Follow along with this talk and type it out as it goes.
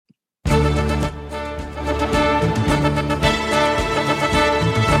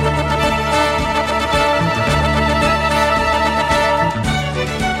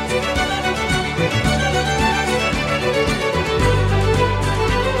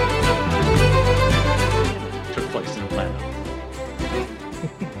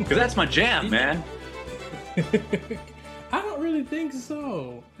that's my jam, man. I don't really think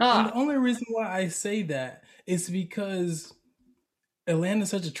so. And the only reason why I say that is because Atlanta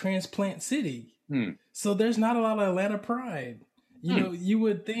is such a transplant city. So there's not a lot of Atlanta pride. You know, you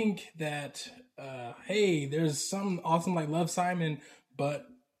would think that, hey, there's some awesome like Love Simon, but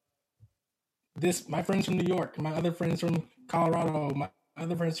my friends from New York, my other friends from Colorado, my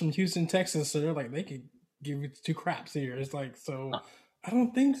other friends from Houston, Texas, so they're like, they could give it two craps here. It's like, so I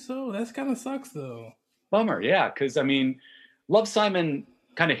don't think so. That's kind of sucks though. Bummer, yeah, because I mean, Love Simon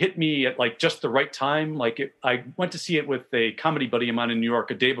kind of hit me at like just the right time. I went to see it with a comedy buddy of mine in New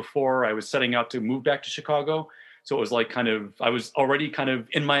York a day before I was setting out to move back to Chicago. So it was like I was already kind of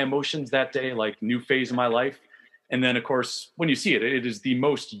in my emotions that day, like new phase of my life. And then, of course, when you see it, it is the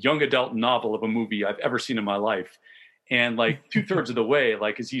most young adult novel of a movie I've ever seen in my life. And like 2/3 of the way,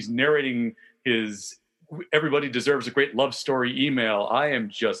 like as he's narrating his "Everybody Deserves a Great Love Story" email, I am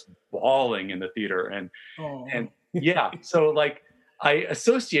just bawling in the theater. And yeah, so like I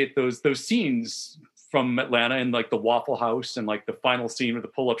associate those scenes from Atlanta and like the Waffle House and like the final scene with the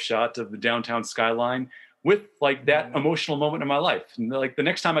pull-up shot of the downtown skyline with like that emotional moment in my life. And like the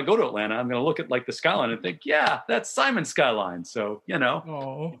next time I go to Atlanta, I'm going to look at like the skyline and think, yeah, that's Simon's skyline. So, you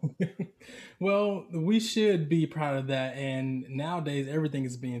know. Well, we should be proud of that. And nowadays everything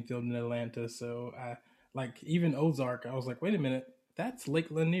is being filmed in Atlanta. So I like even Ozark, I was like, wait a minute, that's Lake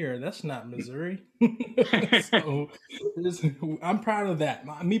Lanier. That's not Missouri. So I'm proud of that.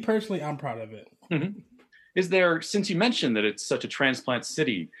 Me personally, I'm proud of it. Mm-hmm. Is there, since you mentioned that it's such a transplant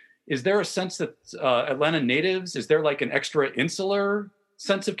city, is there a sense that Atlanta natives, is there like an extra insular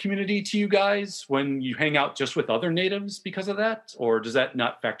sense of community to you guys when you hang out just with other natives because of that? Or does that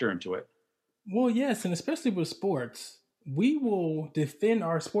not factor into it? Well, yes. And especially with sports, we will defend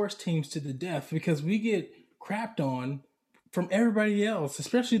our sports teams to the death because we get crapped on from everybody else,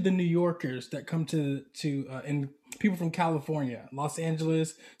 especially the New Yorkers that come to and people from California, Los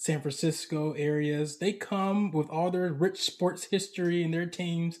Angeles, San Francisco areas. They come with all their rich sports history and their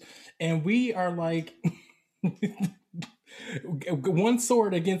teams, and we are like one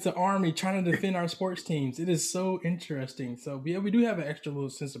sword against the army trying to defend our sports teams. It is so interesting. So yeah, we do have an extra little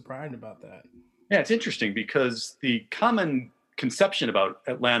sense of pride about that. Yeah, it's interesting because the common conception about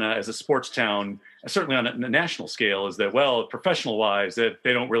Atlanta as a sports town, certainly on a national scale, is that, well, professional wise, that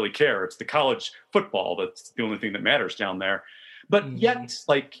they don't really care. It's the college football that's the only thing that matters down there. But yet,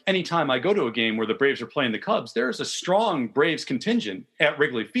 like anytime I go to a game where the Braves are playing the Cubs, there's a strong Braves contingent at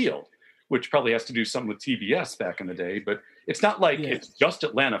Wrigley Field, which probably has to do something with TBS back in the day. But it's not like it's just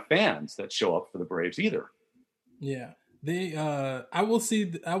Atlanta fans that show up for the Braves either. Yeah, I will say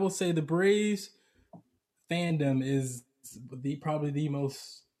the Braves fandom is probably the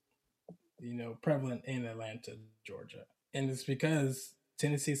most prevalent in Atlanta, Georgia, and it's because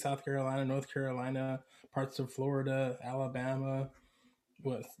Tennessee, South Carolina, North Carolina, parts of Florida, Alabama,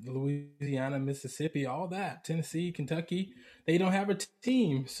 Louisiana, Mississippi, all that, Tennessee, Kentucky, they don't have a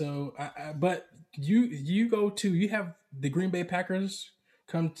team. So, but you have the Green Bay Packers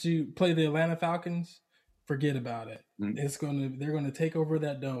come to play the Atlanta Falcons. Forget about it. They're gonna take over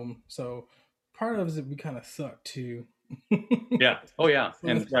that dome. So part of it we kind of suck too. Yeah. Oh yeah.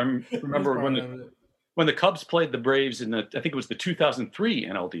 And I remember when the Cubs played the Braves in I think it was the 2003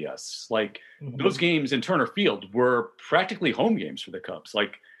 NLDS, like those games in Turner Field were practically home games for the Cubs.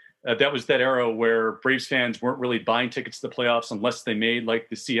 Like that was that era where Braves fans weren't really buying tickets to the playoffs unless they made like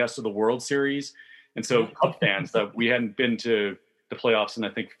the CS or the World Series. And so Cub fans, that we hadn't been to the playoffs in I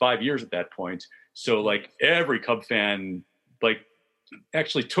think 5 years at that point. So like every Cub fan like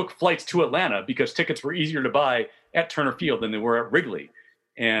actually took flights to Atlanta because tickets were easier to buy at Turner Field than they were at Wrigley.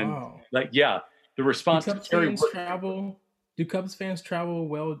 And the response do Cubs fans travel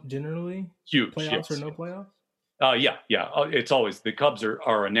well generally? Huge. Playoffs or no playoffs? Yeah. It's always, the Cubs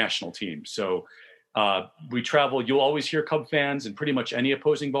are a national team. So we travel. You'll always hear Cub fans in pretty much any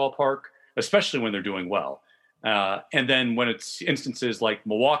opposing ballpark, especially when they're doing well. And then when it's instances like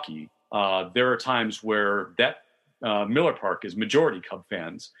Milwaukee, there are times where that Miller Park is majority Cub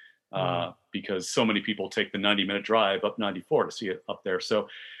fans because so many people take the 90-minute drive up 94 to see it up there. So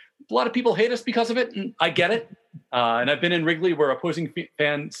a lot of people hate us because of it, and I get it. And I've been in Wrigley where opposing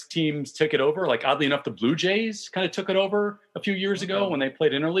fans teams took it over. Like oddly enough, the Blue Jays kind of took it over a few years ago when they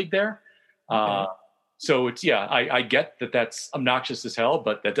played interleague there. So it's I get that that's obnoxious as hell,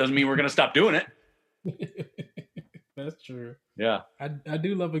 but that doesn't mean we're going to stop doing it. That's true. Yeah, I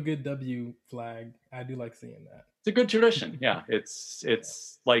do love a good W flag. I do like seeing that. It's a good tradition. Yeah,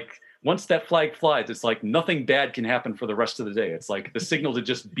 it's like once that flag flies, it's like nothing bad can happen for the rest of the day. It's like the signal to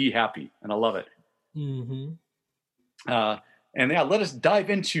just be happy, and I love it. And yeah, let us dive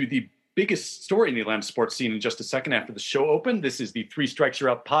into the biggest story in the Atlanta sports scene in just a second after the show opened. This is the Three Strikes You're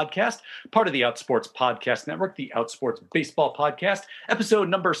Out podcast, part of the Outsports Podcast Network, the Outsports Baseball Podcast, episode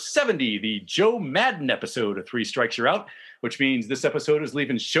number 70, the Joe Madden episode of Three Strikes You're Out, which means this episode is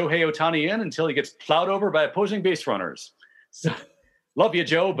leaving Shohei Ohtani in until he gets plowed over by opposing base runners. So, love you,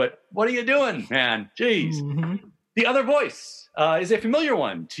 Joe, but what are you doing, man? Jeez. Mm-hmm. The other voice is a familiar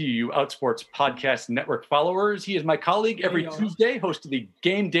one to you Outsports Podcast Network followers. He is my colleague every Tuesday, host of the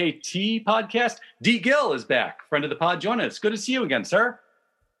Game Day Tea podcast. D. Gill is back, friend of the pod. Join us. Good to see you again, sir.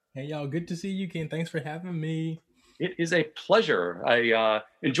 Hey, y'all. Good to see you, Ken. Thanks for having me. It is a pleasure. I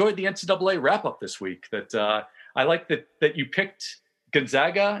enjoyed the NCAA wrap-up this week. I like that you picked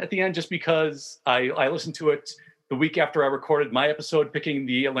Gonzaga at the end just because I listened to it the week after I recorded my episode picking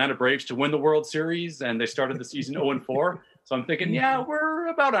the Atlanta Braves to win the World Series, and they started the season 0-4. So I'm thinking, yeah, we're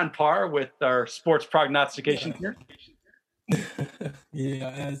about on par with our sports prognostication here.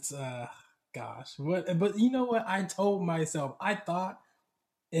 Yeah, it's gosh. But you know what? I told myself, I thought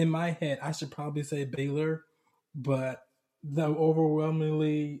in my head I should probably say Baylor, but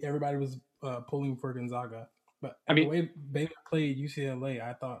overwhelmingly everybody was pulling for Gonzaga. But I mean, the way Baylor played UCLA,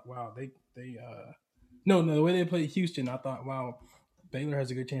 I thought, wow, No, the way they played Houston, I thought, wow, Baylor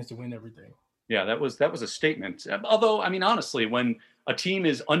has a good chance to win everything. Yeah, that was a statement. Although, I mean, honestly, when a team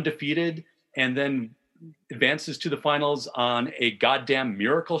is undefeated and then advances to the finals on a goddamn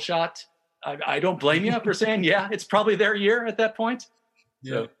miracle shot, I don't blame you for saying, yeah, it's probably their year at that point.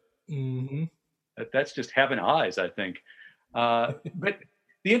 Yeah. So, that's just having eyes, I think. But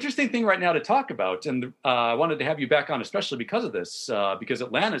the interesting thing right now to talk about, and I wanted to have you back on especially because of this, because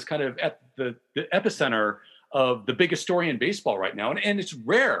Atlanta is kind of at the epicenter of the biggest story in baseball right now. And it's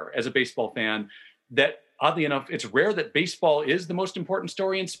rare as a baseball fan that, oddly enough, it's rare that baseball is the most important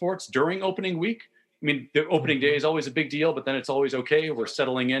story in sports during opening week. I mean, the opening day is always a big deal, but then it's always okay. We're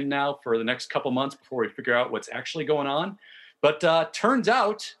settling in now for the next couple months before we figure out what's actually going on. But turns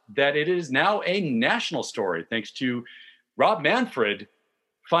out that it is now a national story, thanks to Rob Manfred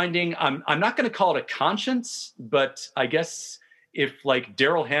finding, I'm not going to call it a conscience, but I guess if like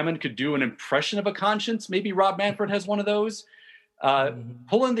Darrell Hammond could do an impression of a conscience, maybe Rob Manfred has one of those,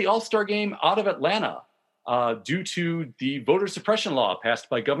 pulling the All-Star game out of Atlanta due to the voter suppression law passed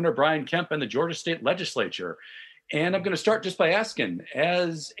by Governor Brian Kemp and the Georgia State Legislature. And I'm going to start just by asking,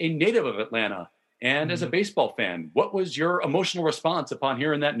 as a native of Atlanta and as a baseball fan, what was your emotional response upon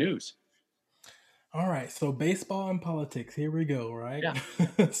hearing that news? All right, so baseball and politics, here we go, right?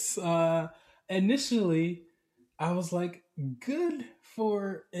 Yeah. Initially, I was like, good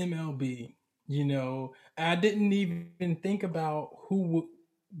for MLB. You know, I didn't even think about who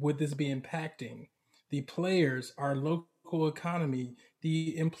would this be impacting. The players, our local economy,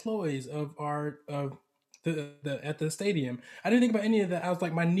 the employees of the stadium. I didn't think about any of that. I was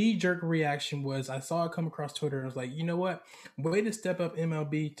like, my knee-jerk reaction was I saw it come across Twitter and I was like, you know what? Way to step up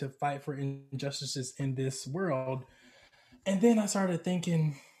MLB to fight for injustices in this world. And then I started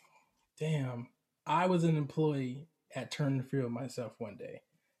thinking, damn, I was an employee at Turner Field myself one day.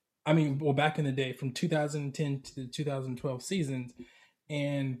 I mean, well, back in the day from 2010 to the 2012 seasons.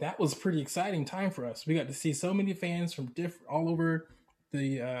 And that was a pretty exciting time for us. We got to see so many fans from all over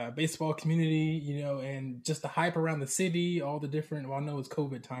the baseball community, you know, and just the hype around the city, all the different, well, I know it's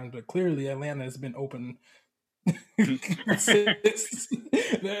COVID times, but clearly Atlanta has been open. The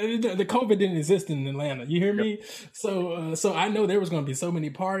COVID didn't exist in Atlanta. You hear me? Yep. So I know there was going to be so many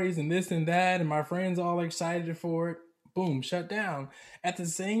parties and this and that, and my friends all excited for it. Boom, shut down. At the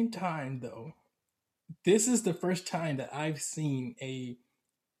same time, though, this is the first time that I've seen a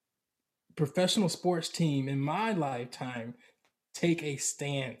professional sports team in my lifetime take a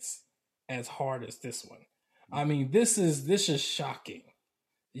stance as hard as this one. I mean, this is shocking,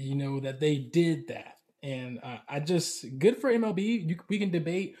 you know, that they did that. And good for MLB. We can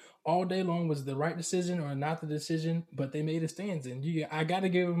debate all day long, was the right decision or not the decision, but they made a stance, and I got to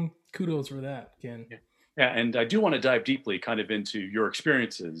give them kudos for that, Ken. Yeah, and I do want to dive deeply kind of into your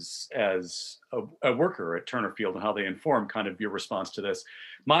experiences as a worker at Turner Field and how they inform kind of your response to this.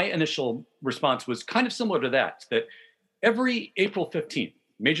 My initial response was kind of similar to that every April 15th,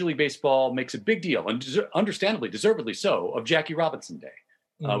 Major League Baseball makes a big deal, and understandably, deservedly so, of Jackie Robinson Day.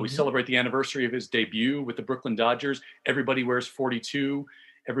 We celebrate the anniversary of his debut with the Brooklyn Dodgers. Everybody wears 42.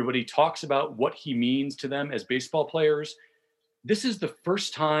 Everybody talks about what he means to them as baseball players. This is the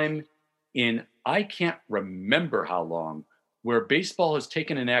first time in I can't remember how long where baseball has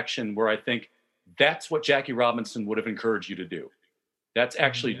taken an action where I think that's what Jackie Robinson would have encouraged you to do. That's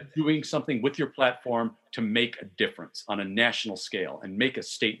actually doing something with your platform to make a difference on a national scale and make a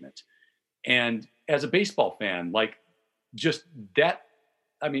statement. And as a baseball fan, like, just that.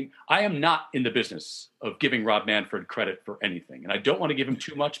 I mean, I am not in the business of giving Rob Manfred credit for anything. And I don't want to give him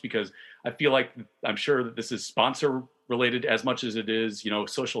too much because I feel like I'm sure that this is sponsor related as much as it is,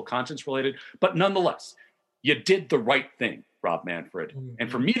 social contents related. But nonetheless, you did the right thing, Rob Manfred. Mm-hmm. And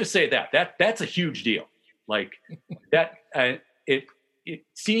for me to say that's a huge deal. Like that,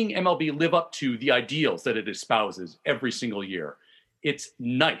 seeing MLB live up to the ideals that it espouses every single year, it's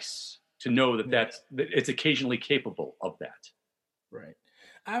nice to know that it's occasionally capable of that. Right.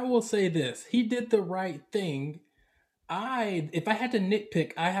 I will say this: he did the right thing. If I had to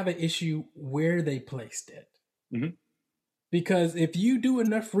nitpick, I have an issue where they placed it. Mm-hmm. Because if you do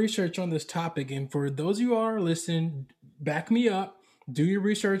enough research on this topic, and for those of you who are listening, back me up, do your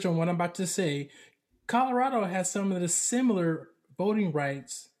research on what I'm about to say. Colorado has some of the similar voting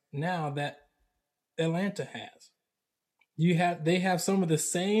rights now that Atlanta has. They have some of the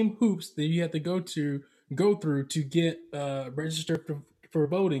same hoops that you have to go through to get registered for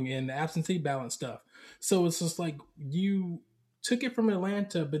voting and the absentee ballot stuff. So it's just like you took it from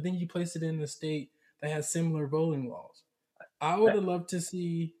Atlanta, but then you placed it in a state that has similar voting laws. I would have loved to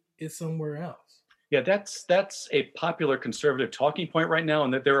see it somewhere else. Yeah, that's a popular conservative talking point right now,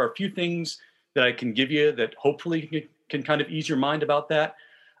 and that there are a few things that I can give you that hopefully can kind of ease your mind about that.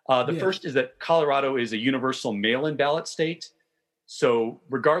 The first is that Colorado is a universal mail-in ballot state. So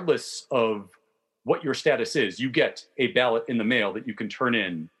regardless of what your status is, you get a ballot in the mail that you can turn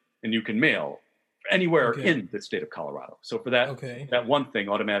in and you can mail anywhere in the state of Colorado. So for that one thing,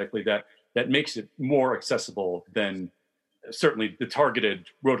 automatically that makes it more accessible than certainly the targeted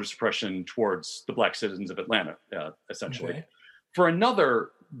voter suppression towards the Black citizens of Atlanta, essentially. Okay. For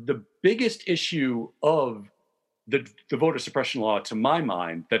another, the biggest issue of the voter suppression law, to my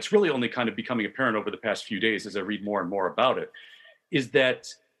mind, that's really only kind of becoming apparent over the past few days as I read more and more about it, is that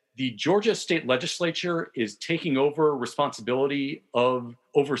the Georgia state legislature is taking over responsibility of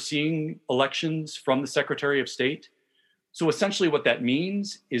overseeing elections from the Secretary of State. So essentially what that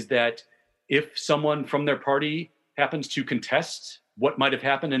means is that if someone from their party happens to contest what might have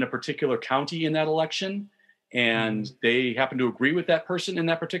happened in a particular county in that election, and they happen to agree with that person in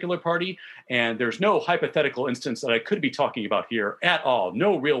that particular party, and there's no hypothetical instance that I could be talking about here at all,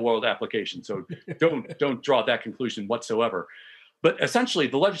 no real world application. So don't draw that conclusion whatsoever. But essentially,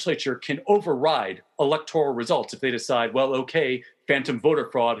 the legislature can override electoral results if they decide, well, okay, phantom voter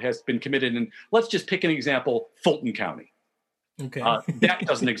fraud has been committed. And let's just pick an example, Fulton County. Okay. That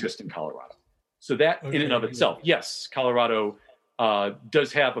doesn't exist in Colorado. So that in and of itself, yes, Colorado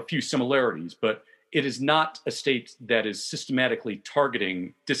does have a few similarities, but it is not a state that is systematically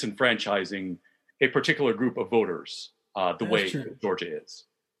targeting disenfranchising a particular group of voters the way Georgia is.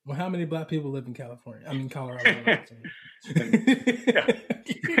 Well, how many Black people live in California? I mean, Colorado.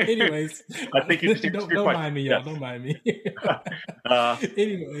 Anyways, I think you don't mind me, y'all. Yes. Don't mind me.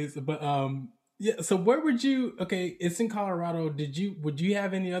 Anyways, but so where would you? Okay, it's in Colorado. Would you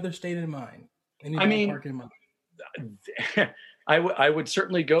have any other state in mind? Park in mind? I would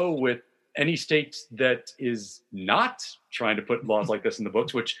certainly go with any state that is not trying to put laws like this in the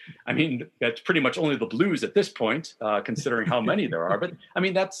books, which, I mean, that's pretty much only the Blues at this point, considering how many there are. But I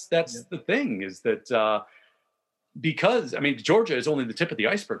mean, that's the thing is that because, I mean, Georgia is only the tip of the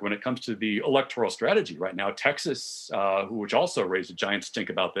iceberg when it comes to the electoral strategy right now. Texas, which also raised a giant stink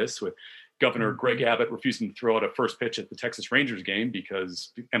about this with Governor Greg Abbott refusing to throw out a first pitch at the Texas Rangers game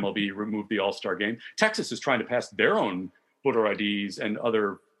because MLB removed the All-Star game. Texas is trying to pass their own voter IDs and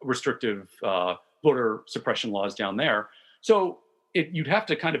other restrictive voter suppression laws down there. So you'd have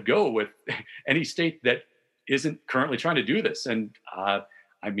to kind of go with any state that isn't currently trying to do this. And I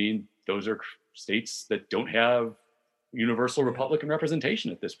mean, those are states that don't have universal Republican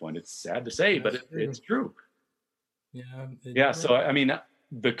representation at this point. It's sad to say, but it's true. Yeah. So, I mean,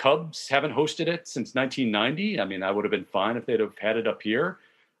 the Cubs haven't hosted it since 1990. I mean, I would have been fine if they'd have had it up here.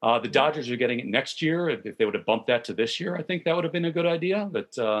 The Dodgers are getting it next year. If they would have bumped that to this year, I think that would have been a good idea.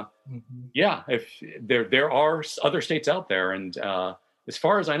 But yeah, if there are other states out there, and as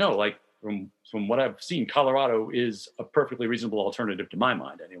far as I know, like from what I've seen, Colorado is a perfectly reasonable alternative to my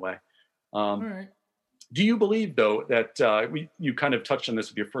mind, anyway. All right. Do you believe, though, that you kind of touched on this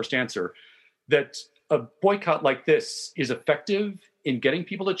with your first answer, that a boycott like this is effective in getting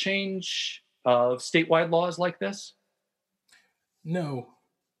people to change statewide laws like this? No.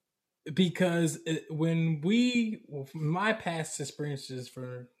 Because my past experiences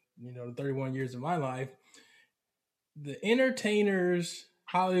for 31 years of my life, the entertainers,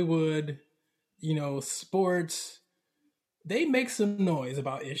 Hollywood, sports, they make some noise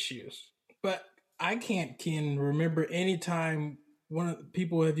about issues, but I can remember any time one of the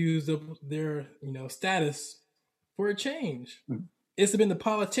people have used their status for a change. Mm-hmm. It's been the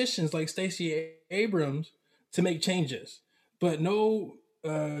politicians like Stacey Abrams to make changes, but no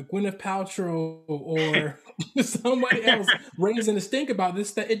Gwyneth Paltrow or somebody else raising a stink about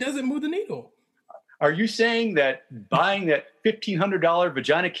this, that it doesn't move the needle. Are you saying that buying that $1,500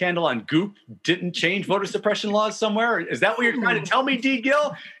 vagina candle on Goop didn't change voter suppression laws somewhere? Is that what you're trying to tell me, D.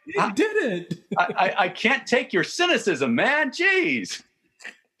 Gill? It didn't. I can't take your cynicism, man. Jeez.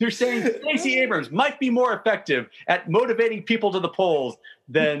 You're saying Stacey Abrams might be more effective at motivating people to the polls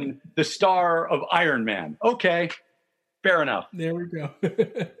than the star of Iron Man. Okay, fair enough. There we go.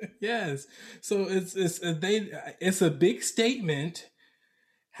 Yes. So it's a big statement.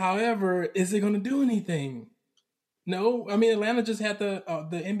 However, is it going to do anything? No. I mean, Atlanta just had the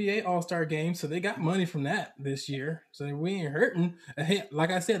NBA All-Star game, so they got money from that this year. So we ain't hurting.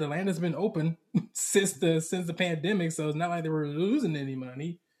 Like I said, Atlanta's been open since the pandemic, so it's not like they were losing any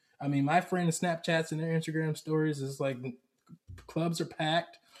money. I mean, my friends' Snapchats and their Instagram stories is like clubs are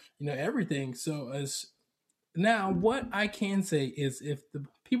packed, everything. So now what I can say is if the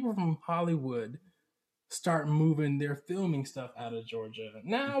people from Hollywood start moving their filming stuff out of Georgia,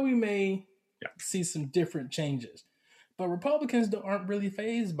 now we may see some different changes. But Republicans aren't really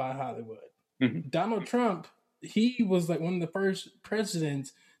fazed by Hollywood. Mm-hmm. Donald Trump, he was like one of the first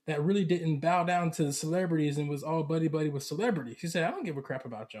presidents that really didn't bow down to the celebrities and was all buddy-buddy with celebrities. He said, I don't give a crap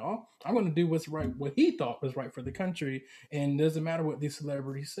about y'all. I'm going to do what's right, what he thought was right for the country, and it doesn't matter what these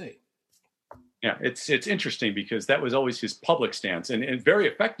celebrities say. Yeah, it's interesting because that was always his public stance and a very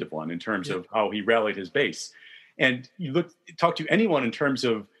effective one in terms of how he rallied his base. And you talk to anyone in terms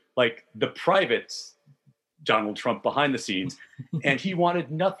of like the private Donald Trump behind the scenes, and he wanted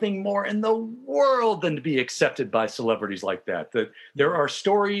nothing more in the world than to be accepted by celebrities like that. That there are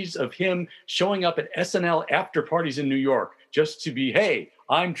stories of him showing up at SNL after parties in New York just to be, hey,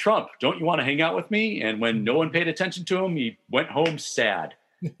 I'm Trump. Don't you want to hang out with me? And when no one paid attention to him, he went home sad.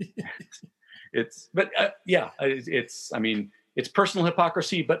 It's personal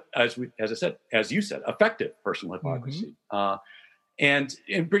hypocrisy, but as you said, effective personal hypocrisy. Mm-hmm. And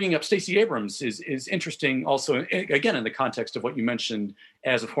in bringing up Stacey Abrams is interesting also, again, in the context of what you mentioned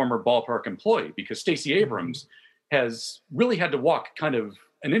as a former ballpark employee, because Stacey Abrams has really had to walk kind of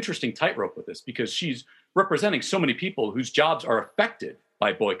an interesting tightrope with this because she's representing so many people whose jobs are affected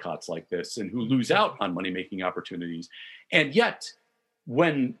by boycotts like this and who lose out on money-making opportunities. And yet,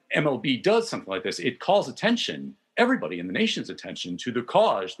 when MLB does something like this, it calls everybody in the nation's attention to the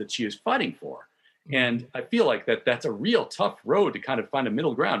cause that she is fighting for. And I feel like that's a real tough road to kind of find a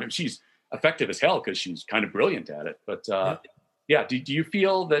middle ground. And she's effective as hell because she's kind of brilliant at it. But do you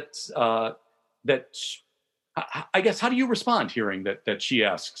feel that I guess, how do you respond hearing that she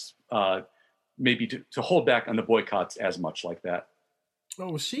asks maybe to hold back on the boycotts as much like that?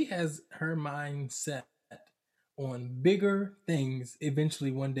 Oh, she has her mind set on bigger things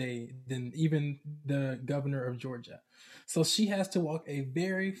eventually one day than even the governor of Georgia. So she has to walk a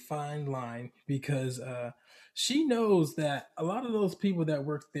very fine line because she knows that a lot of those people that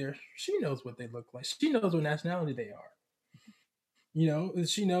work there, she knows what they look like. She knows what nationality they are.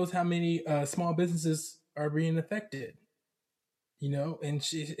 She knows how many small businesses are being affected. And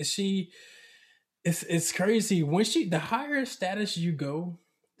it's crazy. The higher status you go,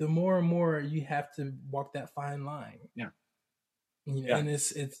 the more and more you have to walk that fine line. Yeah. And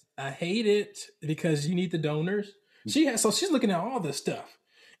it's I hate it because you need the donors. So she's looking at all this stuff.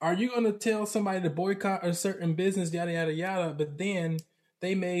 Are you going to tell somebody to boycott a certain business, yada, yada, yada, but then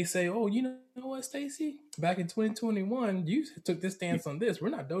they may say, oh, you know what, Stacey? Back in 2021, you took this stance on this. We're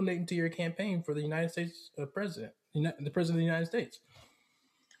not donating to your campaign for the United States president, the president of the United States.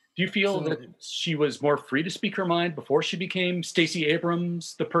 Do you feel that she was more free to speak her mind before she became Stacey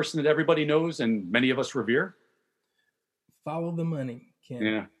Abrams, the person that everybody knows and many of us revere? Follow the money, Ken.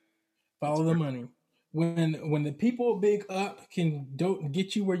 Yeah. Follow the money. When the people big up don't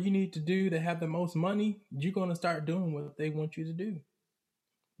get you where you need to do to have the most money, you're going to start doing what they want you to do.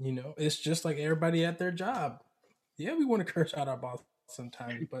 It's just like everybody at their job. Yeah, we want to curse out our boss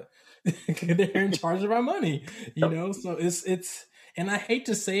sometimes, but they're in charge of our money, so it's, and I hate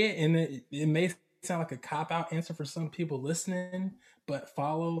to say it, and it may sound like a cop-out answer for some people listening, but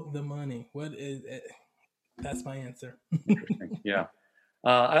follow the money. What is it? That's my answer. Interesting. Yeah.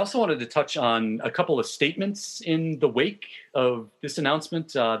 I also wanted to touch on a couple of statements in the wake of this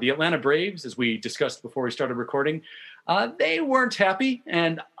announcement. The Atlanta Braves, as we discussed before we started recording, they weren't happy.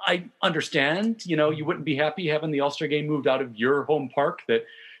 And I understand, you wouldn't be happy having the All-Star game moved out of your home park that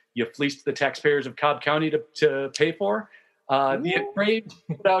you fleeced the taxpayers of Cobb County to pay for. The Braves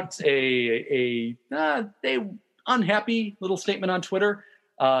put out a unhappy little statement on Twitter.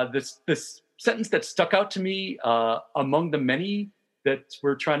 This sentence that stuck out to me among the many that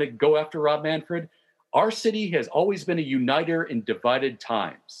were trying to go after Rob Manfred. Our city has always been a uniter in divided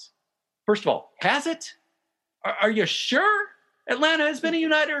times. First of all, has it? Are you sure Atlanta has been a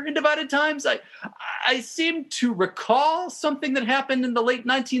uniter in divided times? I seem to recall something that happened in the late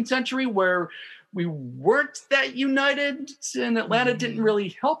 19th century where we weren't that united, and Atlanta didn't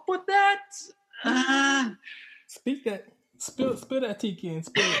really help with that. Speak that. Spill that tiki and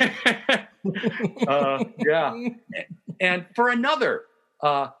spill it. Yeah. And for another,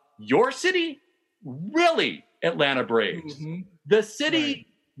 your city, really, Atlanta Braves. Mm-hmm. The city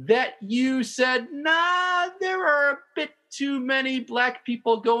that you said, nah, there are a bit too many black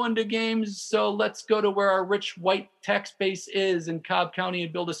people going to games, so let's go to where our rich white tax base is in Cobb County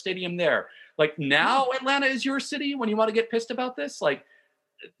and build a stadium there. Like, now Atlanta is your city when you want to get pissed about this? Like,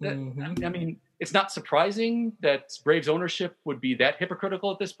 I mean, it's not surprising that Braves ownership would be that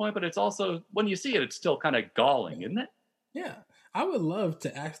hypocritical at this point, but it's also, when you see it, it's still kind of galling, isn't it? Yeah. I would love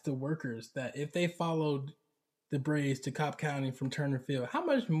to ask the workers that if they followed the Braves to Cobb County from Turner Field, how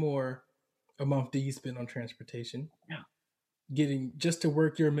much more a month do you spend on transportation? Yeah. Getting just to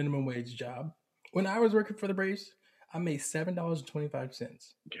work your minimum wage job. When I was working for the Braves, I made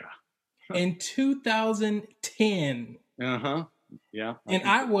 $7.25. Yeah. In 2010. Uh-huh. Yeah. And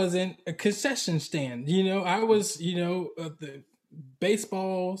I wasn't a concession stand. I was, the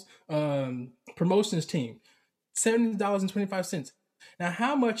baseball's promotions team. $70.25. Now,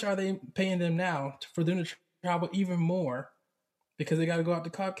 how much are they paying them now for them to travel even more because they got to go out to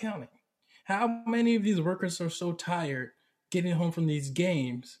Cobb County? How many of these workers are so tired getting home from these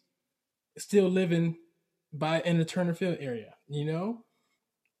games, still living in the Turner Field area?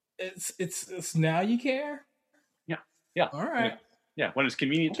 It's now you care. Yeah. All right. Yeah. When it's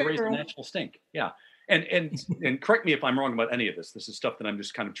convenient to raise the national stink. Yeah. And correct me if I'm wrong about any of this. This is stuff that I'm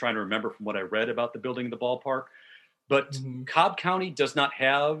just kind of trying to remember from what I read about the building of the ballpark. But Cobb County does not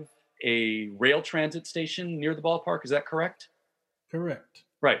have a rail transit station near the ballpark. Is that correct? Correct.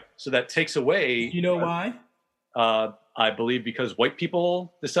 Right. So that takes away. You know why? I believe because white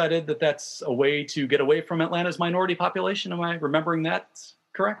people decided that that's a way to get away from Atlanta's minority population. Am I remembering that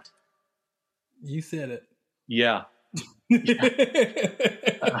correct? You said it. Yeah.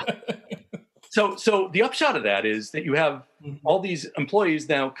 So the upshot of that is that you have all these employees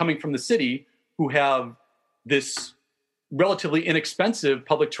now coming from the city who have this relatively inexpensive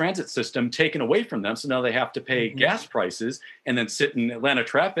public transit system taken away from them. So now they have to pay gas prices and then sit in Atlanta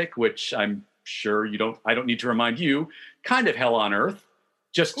traffic, which I'm sure I don't need to remind you, kind of hell on earth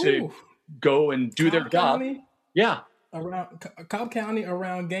just to go and do their job. County, yeah. Around Cobb County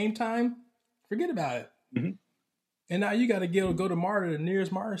around game time. Forget about it. Mm-hmm. And now you got to go to MARTA, the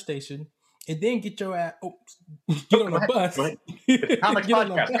nearest MARTA station, and then get your ass, get on a bus. Comic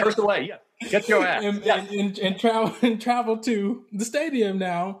podcast, curse away. Yeah, get your ass. and travel to the stadium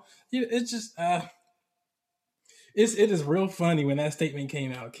now. It's just, it is real funny when that statement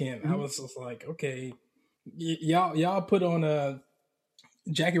came out, Ken. I was just like, okay, y'all put on a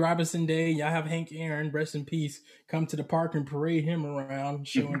Jackie Robinson Day. Y'all have Hank Aaron, rest in peace, come to the park and parade him around,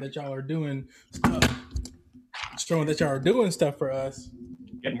 showing that y'all are doing stuff. Showing that y'all are doing stuff for us.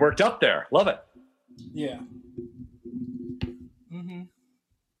 Getting worked up there. Love it. Yeah. Mm-hmm.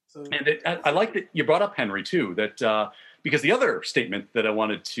 So, and I like that you brought up Henry, too, that because the other statement that I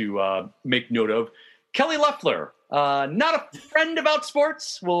wanted to make note of, Kelly Loeffler, not a friend about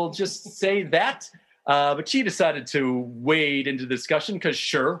sports, we'll just say that. But she decided to wade into the discussion because,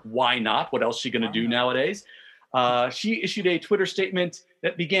 sure, why not? What else is she going to do nowadays? She issued a Twitter statement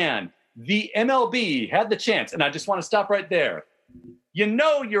that began, "The MLB had the chance," and I just want to stop right there.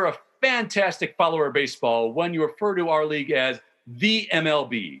 You're a fantastic follower of baseball when you refer to our league as the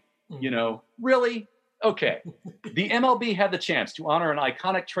MLB. Really? Okay. The MLB had the chance to honor an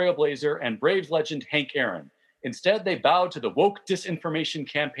iconic trailblazer and Braves legend Hank Aaron. Instead, they bowed to the woke disinformation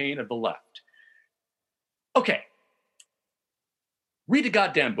campaign of the left. Okay. Read a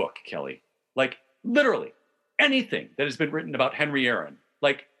goddamn book, Kelly. Like, literally, anything that has been written about Henry Aaron,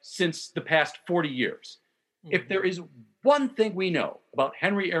 like, since the past 40 years. If there is one thing we know about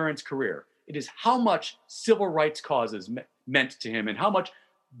Henry Aaron's career, it is how much civil rights causes meant to him and how much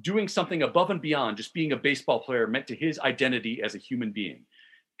doing something above and beyond just being a baseball player meant to his identity as a human being.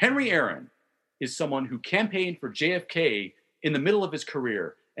 Henry Aaron is someone who campaigned for JFK in the middle of his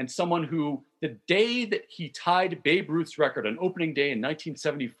career, and someone who, the day that he tied Babe Ruth's record on opening day in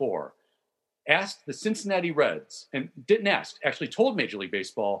 1974, asked the Cincinnati Reds, and didn't ask, actually told Major League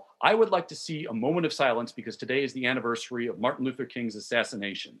Baseball, I would like to see a moment of silence because today is the anniversary of Martin Luther King's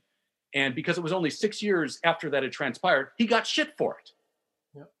assassination. And because it was only 6 years after that had transpired, he got shit for it.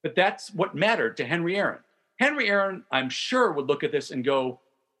 Yep. But that's what mattered to Henry Aaron. Henry Aaron, I'm sure, would look at this and go,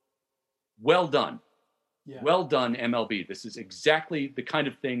 well done. Yeah. Well done, MLB. This is exactly the kind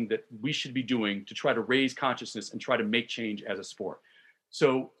of thing that we should be doing to try to raise consciousness and try to make change as a sport.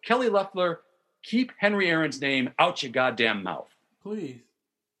 So, Kelly Loeffler, keep Henry Aaron's name out your goddamn mouth. Please.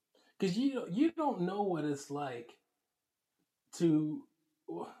 Because you don't know what it's like to...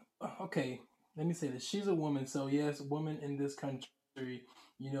 Okay, let me say this. She's a woman, so yes, women in this country,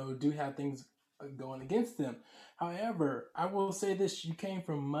 do have things going against them. However, I will say this. You came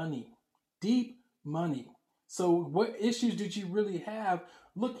from money. Deep money. So what issues did you really have?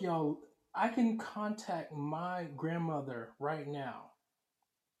 Look, y'all, I can contact my grandmother right now,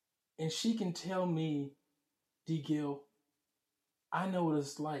 and she can tell me, D. Gill, I know what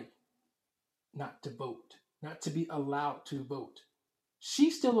it's like not to vote, not to be allowed to vote.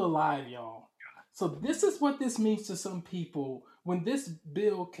 She's still alive, y'all. So this is what this means to some people. When this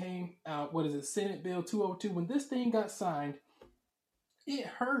bill came out, Senate Bill 202, when this thing got signed, it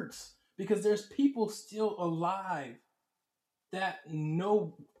hurts because there's people still alive that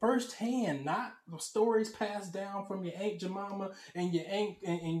know firsthand, not stories passed down from your Aunt Jemima and your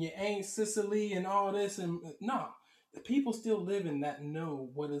Aunt Cicely and all this. And no, the people still living that know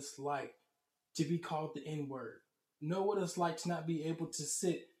what it's like to be called the N-word, know what it's like to not be able to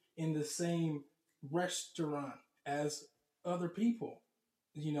sit in the same restaurant as other people,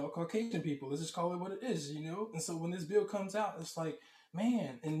 Caucasian people. Let's just call it what it is, And so when this bill comes out, it's like,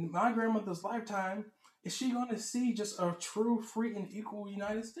 man, in my grandmother's lifetime, is she going to see just a true, free, and equal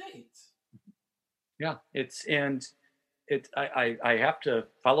United States? Yeah, I have to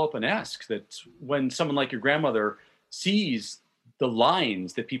follow up and ask that when someone like your grandmother sees the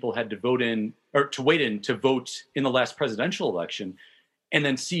lines that people had to vote in or to wait in to vote in the last presidential election, and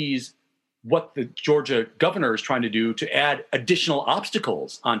then sees what the Georgia governor is trying to do to add additional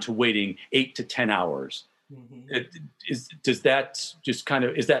obstacles onto waiting 8 to 10 hours. Mm-hmm. Is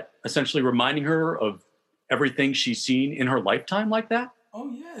that essentially reminding her of everything she's seen in her lifetime like that?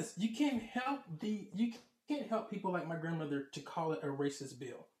 Oh yes, you can't help people like my grandmother to call it a racist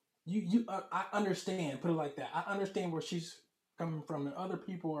bill. I understand. Put it like that. I understand where she's coming from and other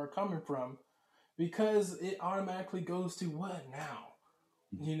people are coming from, because it automatically goes to what now?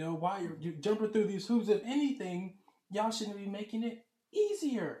 Why you're jumping through these hoops? If anything, y'all shouldn't be making it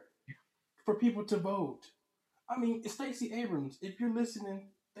easier for people to vote. I mean, Stacey Abrams, if you're listening,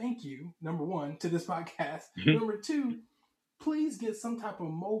 thank you, number one, to this podcast. Mm-hmm. Number two, please get some type of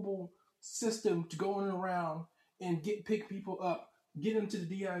mobile system to going around and pick people up, get them to the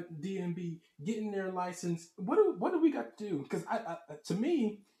DMV, getting their license. What do we got to do? Because to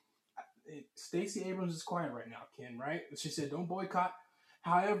me, Stacey Abrams is quiet right now, Ken, right? She said, don't boycott.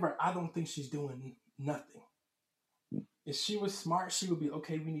 However, I don't think she's doing nothing. If she was smart, she would be,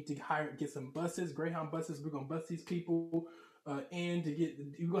 okay, we need to get some buses, Greyhound buses. We're going to bus these people and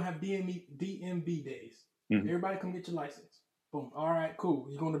we're going to have DMV days. Mm-hmm. Everybody come get your license. Boom. All right, cool.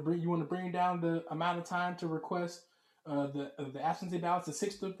 You want to bring down the amount of time to request the absentee ballots to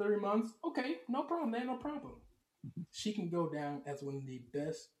 6 to 30 months? Okay, no problem. There ain't no problem. Mm-hmm. She can go down as one of the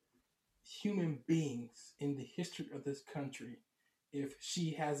best human beings in the history of this country if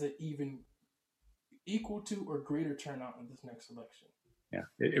she has an even equal to or greater turnout in this next election. Yeah,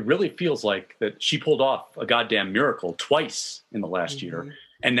 it really feels like that she pulled off a goddamn miracle twice in the last mm-hmm. year.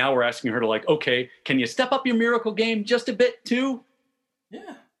 And now we're asking her to okay, can you step up your miracle game just a bit too?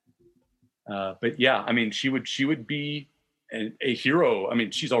 Yeah. But yeah, I mean, she would be a hero. I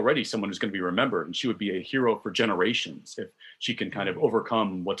mean, she's already someone who's going to be remembered, and she would be a hero for generations if she can kind of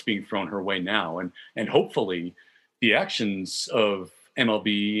overcome what's being thrown her way now. And hopefully the actions of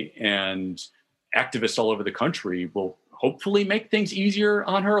MLB and activists all over the country will hopefully make things easier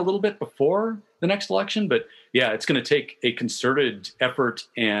on her a little bit before the next election. But yeah, it's going to take a concerted effort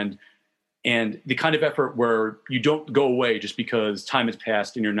and the kind of effort where you don't go away just because time has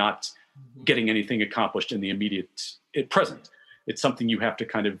passed and you're not mm-hmm. getting anything accomplished in the immediate present. It's something you have to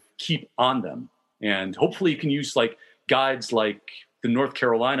kind of keep on them. And hopefully you can use guides like the North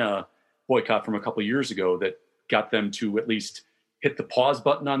Carolina boycott from a couple of years ago that got them to at least hit the pause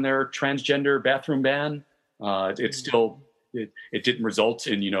button on their transgender bathroom ban. It still didn't result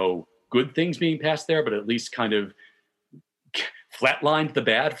in good things being passed there, but at least kind of flatlined the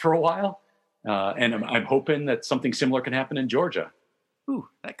bad for a while. And I'm hoping that something similar can happen in Georgia. Ooh,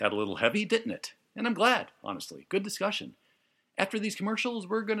 that got a little heavy, didn't it? And I'm glad, honestly. Good discussion. After these commercials,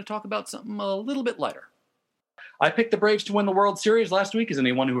 we're going to talk about something a little bit lighter. I picked the Braves to win the World Series last week, as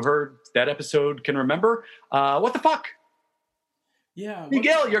anyone who heard that episode can remember. What the fuck? Yeah.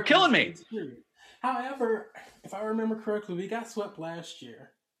 Miguel, you're killing me. However, if I remember correctly, we got swept last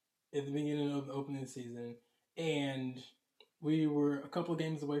year at the beginning of the opening season, and we were a couple of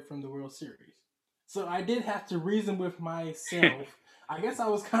games away from the World Series. So I did have to reason with myself. I guess I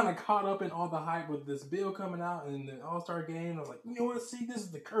was kind of caught up in all the hype with this bill coming out and the All-Star game. I was like, you know what? See, this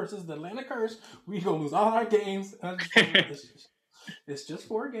is the curse. This is the Atlanta curse. We gonna lose all our games. It's just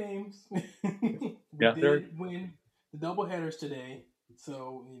 4 games. We did win the doubleheaders today.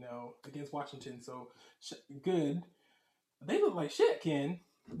 So, against Washington. So, good. They look like shit, Ken.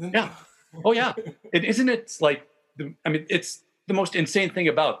 Yeah. Oh, yeah. Isn't it like, it's the most insane thing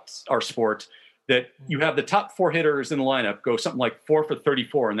about our sport that you have the top 4 hitters in the lineup go something like 4 for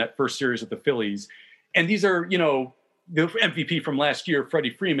 34 in that first series with the Phillies. And these are, the MVP from last year, Freddie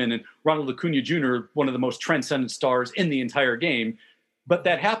Freeman, and Ronald Acuna Jr., one of the most transcendent stars in the entire game. But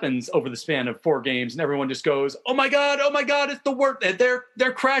that happens over the span of 4 games, and everyone just goes, oh my God, it's the worst.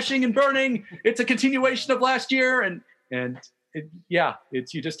 They're crashing and burning. It's a continuation of last year. You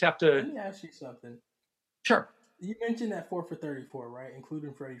just have to. Let me ask you something. Sure. You mentioned that 4 for 34, right?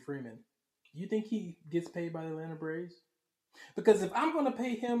 Including Freddie Freeman. You think he gets paid by the Atlanta Braves? Because if I'm going to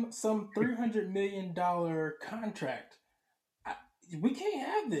pay him some $300 million contract, we can't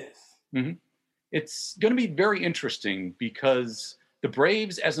have this. Mm-hmm. It's going to be very interesting because the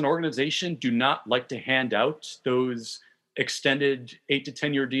Braves as an organization do not like to hand out those extended 8 to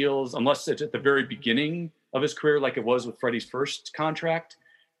 10 year deals unless it's at the very beginning of his career, like it was with Freddie's first contract.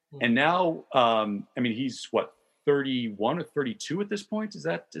 Mm-hmm. And now, he's 31 or 32 at this point. Is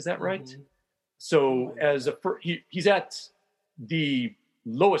that right? Mm-hmm. So he's at the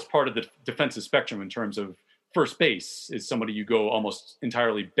lowest part of the defensive spectrum in terms of first base is somebody you go almost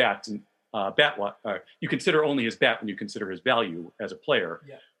entirely you consider only his bat when you consider his value as a player.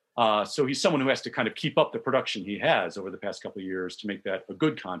 Yeah. So he's someone who has to kind of keep up the production he has over the past couple of years to make that a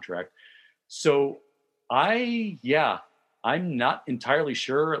good contract. So I'm not entirely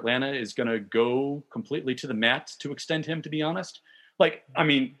sure Atlanta is going to go completely to the mat to extend him, to be honest.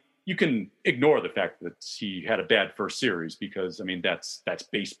 You can ignore the fact that he had a bad first series because, that's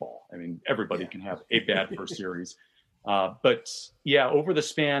baseball. Everybody can have a bad first series. But over the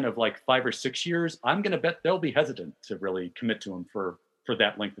span of like 5 or 6 years, I'm going to bet they'll be hesitant to really commit to him for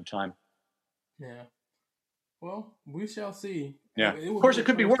that length of time. Yeah. Well, we shall see. Yeah. Of course, it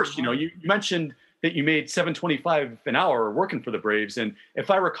could be worse. You mentioned that you made $7.25 an hour working for the Braves. And if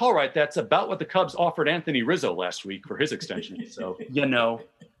I recall right, that's about what the Cubs offered Anthony Rizzo last week for his extension. So,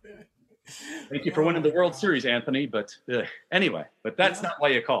 thank you for winning the World Series, Anthony. But anyway, that's not why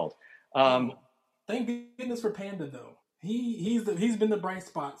you called. Thank goodness for Panda, though. He's been the bright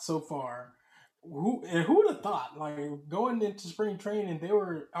spot so far. Who would have thought? Like going into spring training, there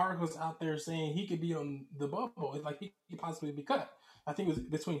were articles out there saying he could be on the bubble. Like he could possibly be cut. I think it was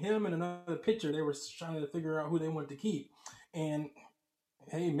between him and another pitcher. They were trying to figure out who they wanted to keep. And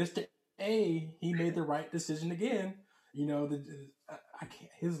hey, Mr. A, he made the right decision again. I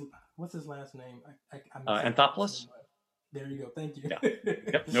can't. What's his last name? Anthopoulos. There you go. Thank you. Yeah.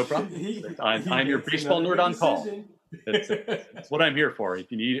 Yep, no problem. I'm your baseball nerd on call. That's what I'm here for.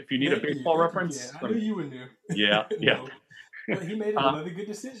 If you need a baseball reference, I knew you would know. Yeah. But he made another good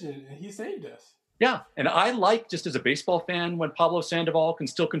decision, and he saved us. Yeah, and I like, just as a baseball fan, when Pablo Sandoval can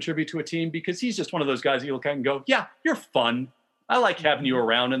still contribute to a team because he's just one of those guys you look at and go, yeah, you're fun. I like having you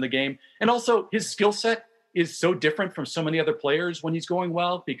around in the game. And also, his skill set is so different from so many other players when he's going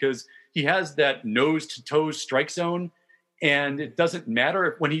well because he has that nose-to-toes strike zone, and it doesn't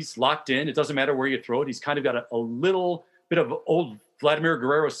matter when he's locked in. It doesn't matter where you throw it. He's kind of got a little bit of old Vladimir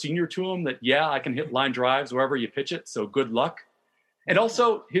Guerrero Sr. to him that, I can hit line drives wherever you pitch it, so good luck. And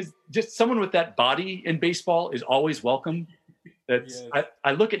also, just someone with that body in baseball is always welcome.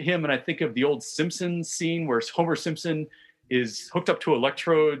 I look at him and I think of the old Simpsons scene where Homer Simpson is hooked up to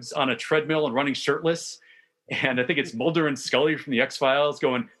electrodes on a treadmill and running shirtless. And I think it's Mulder and Scully from the X-Files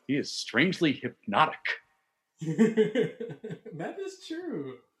going, he is strangely hypnotic. That is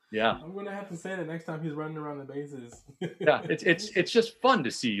true. Yeah. I'm going to have to say that next time he's running around the bases. Yeah, it's just fun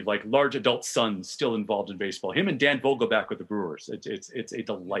to see like large adult sons still involved in baseball. Him and Dan Vogelback with the Brewers. It's a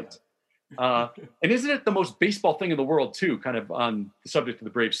delight. Yeah. And isn't it the most baseball thing in the world too, kind of on the subject of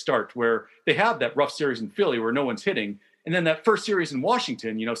the Braves start, where they have that rough series in Philly where no one's hitting. And then that first series in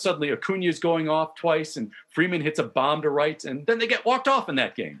Washington, suddenly Acuna's going off twice and Freeman hits a bomb to right. And then they get walked off in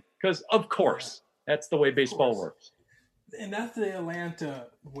that game because, of course, that's the way baseball works. And that's the Atlanta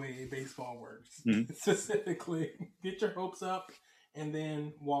way baseball works. Mm-hmm. Specifically, get your hopes up and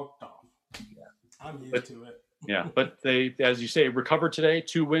then walked off. Yeah. I'm used to it. Yeah, but they, as you say, recovered today.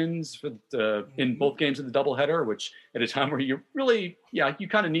 2 wins in both games of the doubleheader, which at a time where you really, you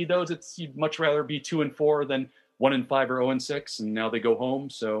kind of need those. You'd much rather be 2-4 than 1-5 or 0-6, and now they go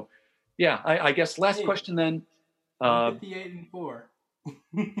home. So, yeah, I guess last question then. 58-4.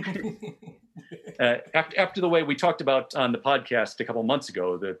 After the way we talked about on the podcast a couple months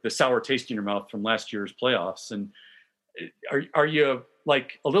ago, the sour taste in your mouth from last year's playoffs, and are you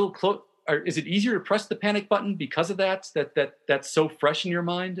like a little close? Is it easier to press the panic button because of that's so fresh in your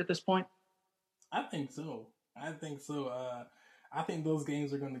mind at this point? I think so. I think those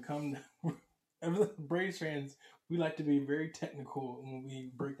games are going to come. Braves fans, we like to be very technical when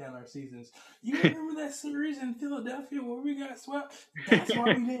we break down our seasons. You remember that series in Philadelphia where we got swept? That's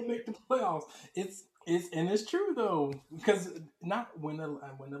why we didn't make the playoffs. It's true though, because not when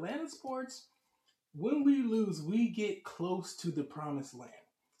Atlanta sports, when we lose, we get close to the promised land.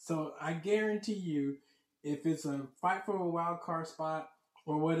 So I guarantee you, if it's a fight for a wild card spot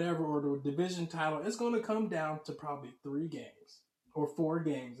or whatever, or the division title, it's going to come down to probably 3 games or 4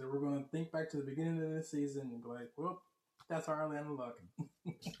 games. And we're going to think back to the beginning of the season and be like, well, that's our Atlanta luck.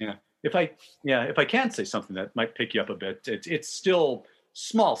 Yeah. If I can say something that might pick you up a bit, it's still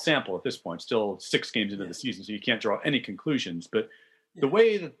small sample at this point, still 6 games into the season, so you can't draw any conclusions. But the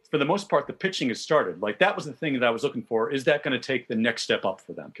way that, for the most part, the pitching has started, like that was the thing that I was looking for. Is that going to take the next step up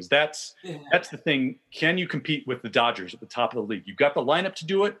for them? Because that's the thing. Can you compete with the Dodgers at the top of the league? You've got the lineup to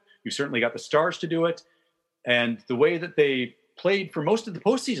do it. You certainly got the stars to do it. And the way that they played for most of the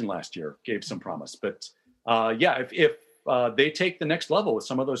postseason last year gave some promise. But if they take the next level with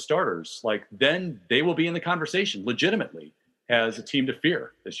some of those starters, like then they will be in the conversation legitimately as a team to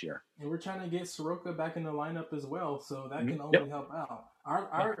fear this year. And we're trying to get Soroka back in the lineup as well, so that can only help out.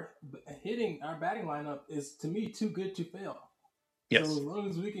 Our batting lineup is, to me, too good to fail. Yes. So as long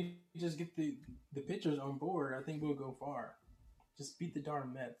as we can just get the pitchers on board, I think we'll go far. Just beat the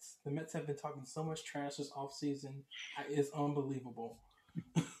darn Mets. The Mets have been talking so much trash this offseason. It's unbelievable.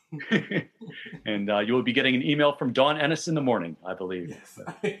 And you will be getting an email from Dawn Ennis in the morning, I believe.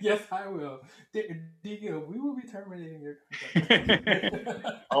 Yes, I will. D-Gill, we will be terminating your contract.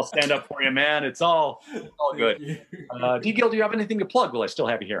 I'll stand up for you, man. It's all good. D-Gill, do you have anything to plug? Will I still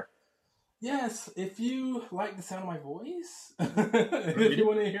have you here? Yes, if you like the sound of my voice, if you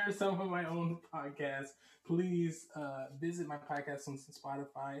want to hear some of my own podcasts, please visit my podcast on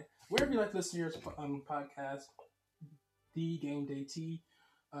Spotify, wherever you like to listen to your podcast, The Game Day Tea.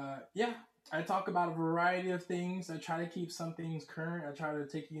 I talk about a variety of things. I try to keep some things current. I try to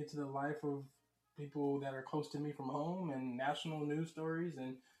take you into the life of people that are close to me from home and national news stories.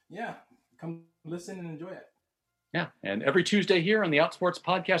 And come listen and enjoy it. Yeah, and every Tuesday here on the Outsports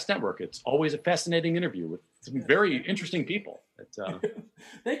Podcast Network, it's always a fascinating interview with some very interesting people.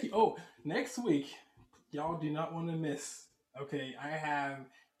 Thank you. Oh, next week, y'all do not want to miss. Okay, I have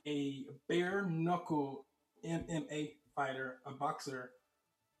a bare knuckle MMA fighter, a boxer,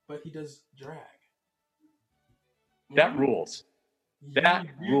 but he does drag. That rules. You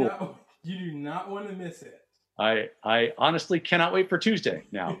do not want to miss it. I honestly cannot wait for Tuesday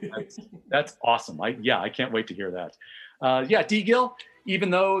now. That's awesome. I can't wait to hear that. D-Gill, even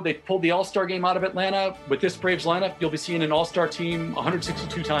though they pulled the All-Star game out of Atlanta, with this Braves lineup, you'll be seeing an All-Star team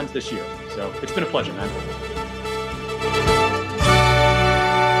 162 times this year. So it's been a pleasure, man.